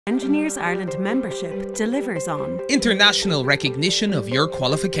Engineers Ireland membership delivers on international recognition of your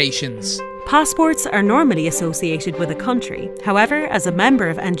qualifications. Passports are normally associated with a country. However, as a member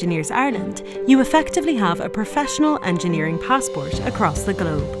of Engineers Ireland, you effectively have a professional engineering passport across the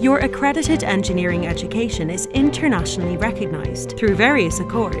globe. Your accredited engineering education is internationally recognised through various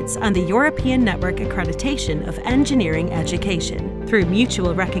accords and the European Network Accreditation of Engineering Education, through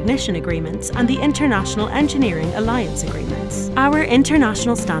mutual recognition agreements and the International Engineering Alliance agreements. Our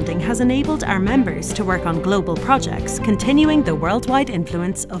international standing has enabled our members to work on global projects, continuing the worldwide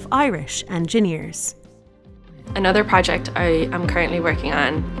influence of Irish engineers. Another project I am currently working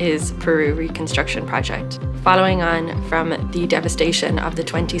on is Peru Reconstruction Project. Following on from the devastation of the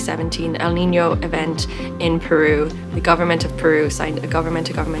 2017 El Niño event in Peru, the government of Peru signed a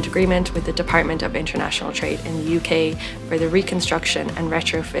government-to-government agreement with the Department of International Trade in the UK for the reconstruction and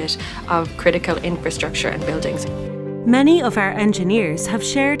retrofit of critical infrastructure and buildings. Many of our engineers have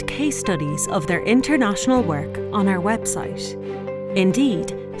shared case studies of their international work on our website.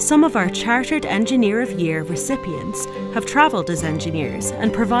 Indeed, some of our Chartered Engineer of Year recipients have travelled as engineers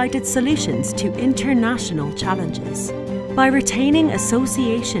and provided solutions to international challenges. By retaining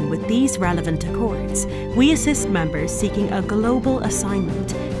association with these relevant accords, we assist members seeking a global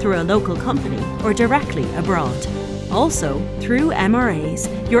assignment through a local company or directly abroad. Also, through MRAs,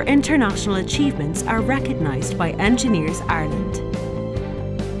 your international achievements are recognised by Engineers Ireland.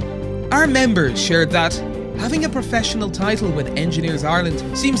 Our members shared that having a professional title with Engineers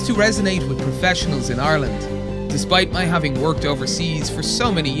Ireland seems to resonate with professionals in Ireland. Despite my having worked overseas for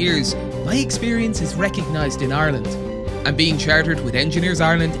so many years, my experience is recognised in Ireland, and being chartered with Engineers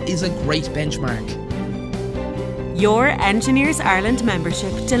Ireland is a great benchmark. Your Engineers Ireland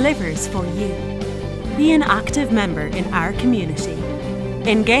membership delivers for you. Be an active member in our community.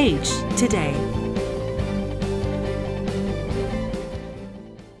 Engage today.